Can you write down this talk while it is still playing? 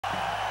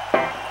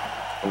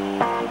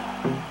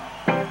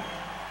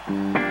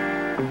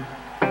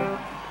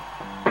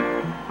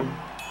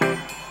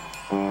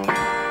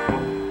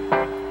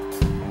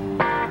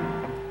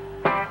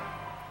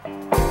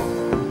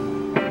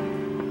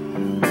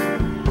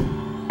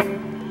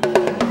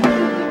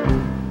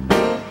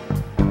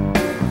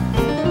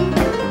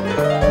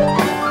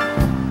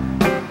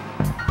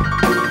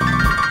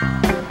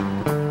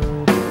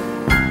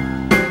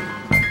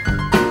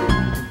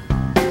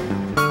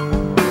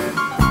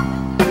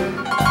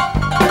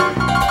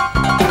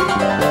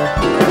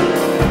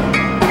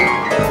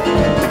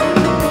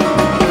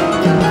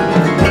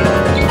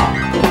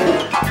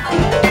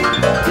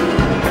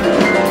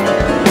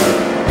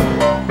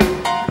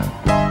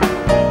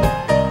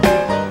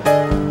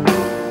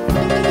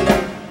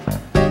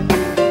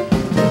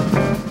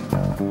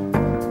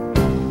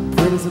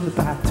In the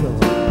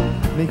bathtub,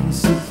 making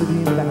soup for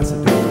the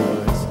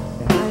ambassadors.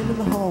 And I'm in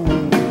the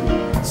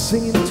hallway,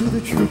 singing to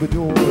the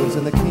troubadours.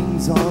 And the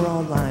kings are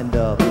all lined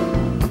up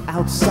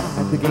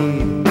outside the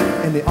gate.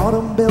 And the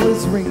autumn bell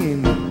is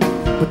ringing,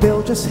 but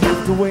they'll just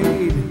have to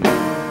wait.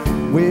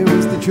 Where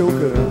is the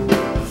Joker?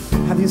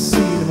 Have you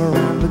seen him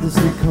around with his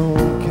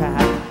three-comb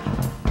cap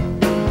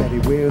that he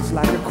wears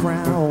like a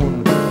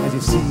crown? Have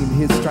you seen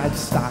his striped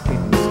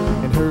stockings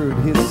and heard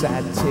his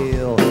sad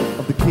tale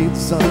of the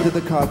kids under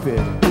the carpet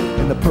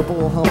and the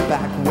purple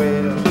humpback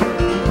whale?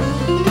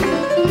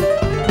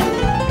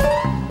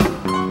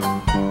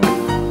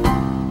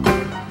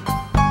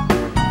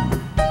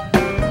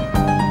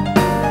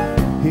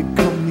 Here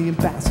come the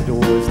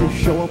ambassadors, they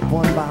show up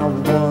one by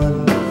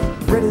one.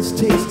 Brett is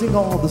tasting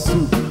all the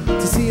soup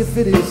to see if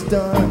it is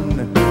done.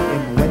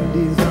 And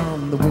Wendy's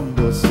on the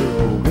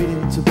windowsill,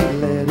 waiting to be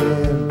let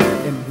in.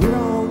 And we're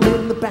all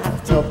in the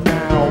bathtub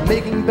now,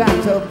 making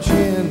bathtub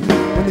gin.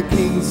 When the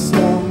kings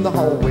storm the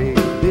hallway,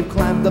 they've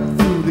climbed up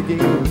through the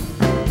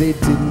gate. They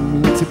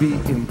didn't mean to be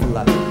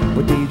impolite,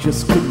 but they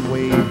just couldn't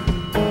wait.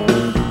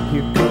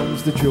 Here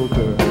comes the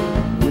Joker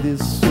with his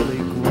silly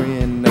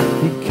grin.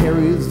 He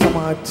carries a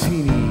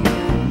martini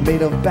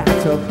made of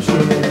bathtub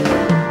gin.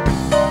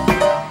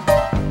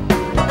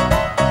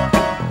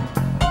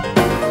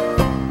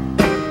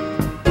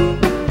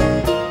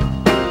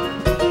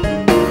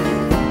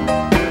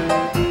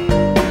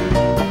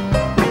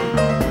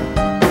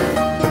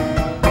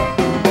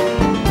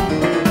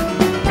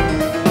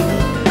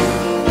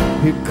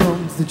 Here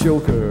comes the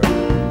Joker,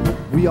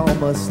 we all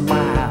must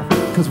laugh,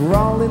 'cause we're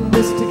all in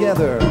this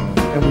together,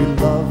 and we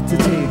love to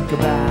take a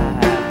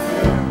bath.